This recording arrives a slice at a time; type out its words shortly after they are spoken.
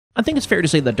I think it's fair to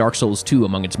say that Dark Souls 2,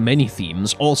 among its many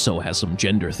themes, also has some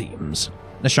gender themes.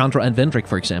 Nashandra and Vendrick,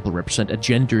 for example, represent a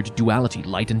gendered duality,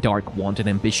 light and dark, want and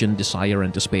ambition, desire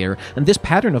and despair, and this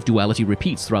pattern of duality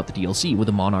repeats throughout the DLC, with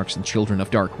the monarchs and children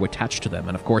of dark who attach to them,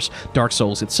 and of course, Dark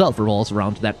Souls itself revolves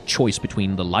around that choice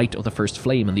between the light of the first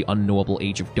flame and the unknowable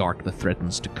age of dark that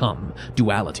threatens to come,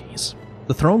 dualities.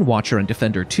 The Throne Watcher and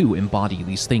Defender too embody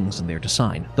these things in their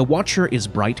design. The Watcher is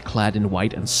bright, clad in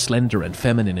white, and slender and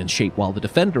feminine in shape, while the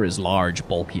Defender is large,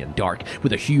 bulky, and dark,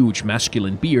 with a huge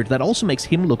masculine beard that also makes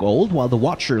him look old, while the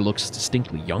Watcher looks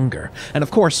distinctly younger. And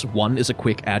of course, one is a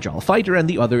quick, agile fighter, and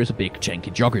the other is a big,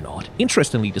 janky juggernaut.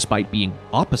 Interestingly, despite being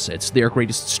opposites, their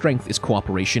greatest strength is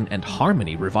cooperation and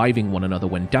harmony, reviving one another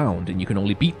when downed, and you can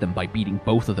only beat them by beating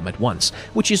both of them at once,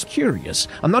 which is curious.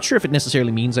 I'm not sure if it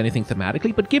necessarily means anything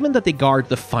thematically, but given that they guard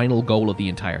the final goal of the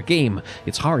entire game,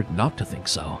 it's hard not to think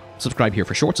so. Subscribe here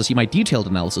for shorts to see my detailed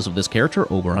analysis of this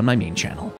character over on my main channel.